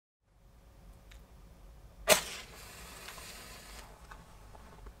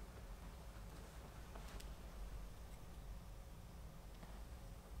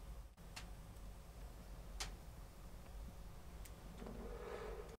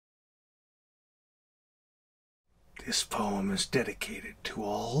This poem is dedicated to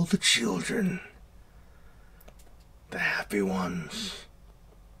all the children. The happy ones,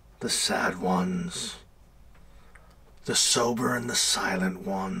 the sad ones, the sober and the silent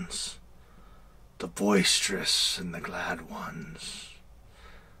ones, the boisterous and the glad ones,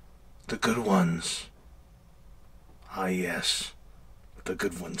 the good ones. Ah, yes, the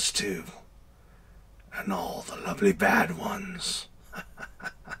good ones too, and all the lovely bad ones.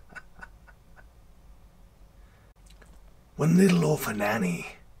 When little Orphant Annie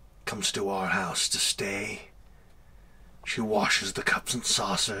comes to our house to stay, she washes the cups and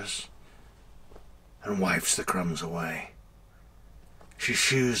saucers and wipes the crumbs away. She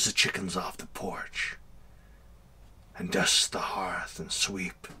shoos the chickens off the porch and dusts the hearth and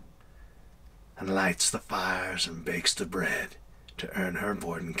sweep and lights the fires and bakes the bread to earn her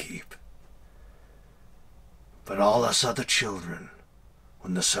board and keep. But all us other children,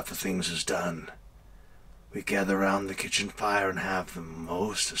 when the supper things is done, we gather round the kitchen fire and have the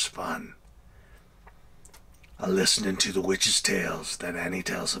most as fun, a-listening to the witches' tales that Annie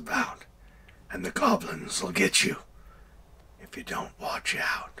tells about, and the goblins will get you if you don't watch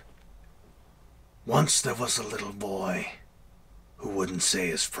out. Once there was a little boy who wouldn't say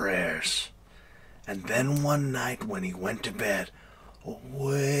his prayers, and then one night when he went to bed,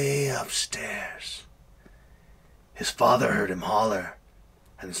 way upstairs, his father heard him holler,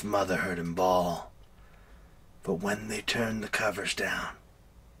 and his mother heard him bawl. But when they turned the covers down,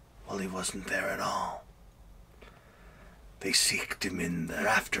 well, he wasn't there at all. They seeked him in the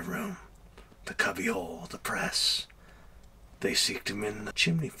after room, the cubbyhole, the press. They seeked him in the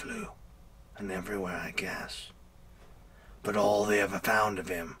chimney flue, and everywhere, I guess. But all they ever found of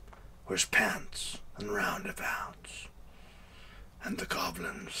him was pants and roundabouts. And the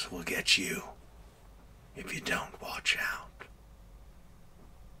goblins will get you if you don't watch out.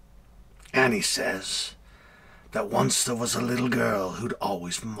 Annie says that once there was a little girl who'd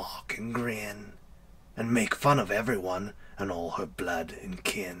always mock and grin and make fun of everyone and all her blood and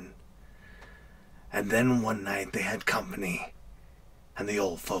kin. And then one night they had company, and the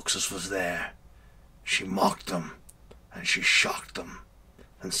old folkses was there. She mocked them, and she shocked them,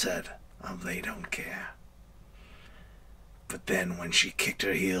 and said, oh, they don't care. But then when she kicked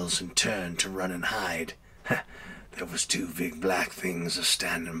her heels and turned to run and hide, there was two big black things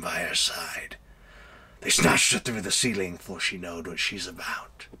a-standing by her side. They snatched her through the ceiling, for she knowed what she's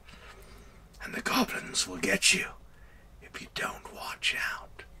about. And the goblins will get you if you don't watch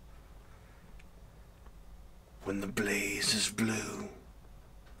out. When the blaze is blue,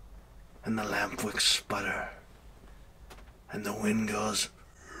 and the lamp wicks sputter, and the wind goes,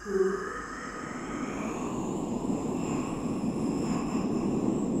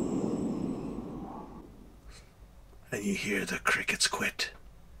 and you hear the crickets quit,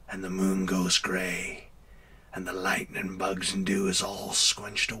 and the moon goes gray, and the lightning, bugs, and dew is all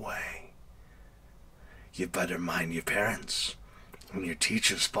squenched away. You better mind your parents, and your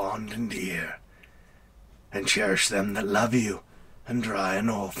teachers fond and dear, and cherish them that love you, and dry an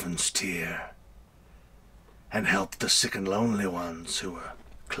orphan's tear, and help the sick and lonely ones who are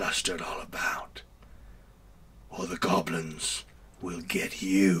clustered all about, or the goblins will get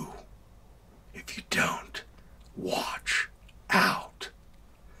you if you don't watch out.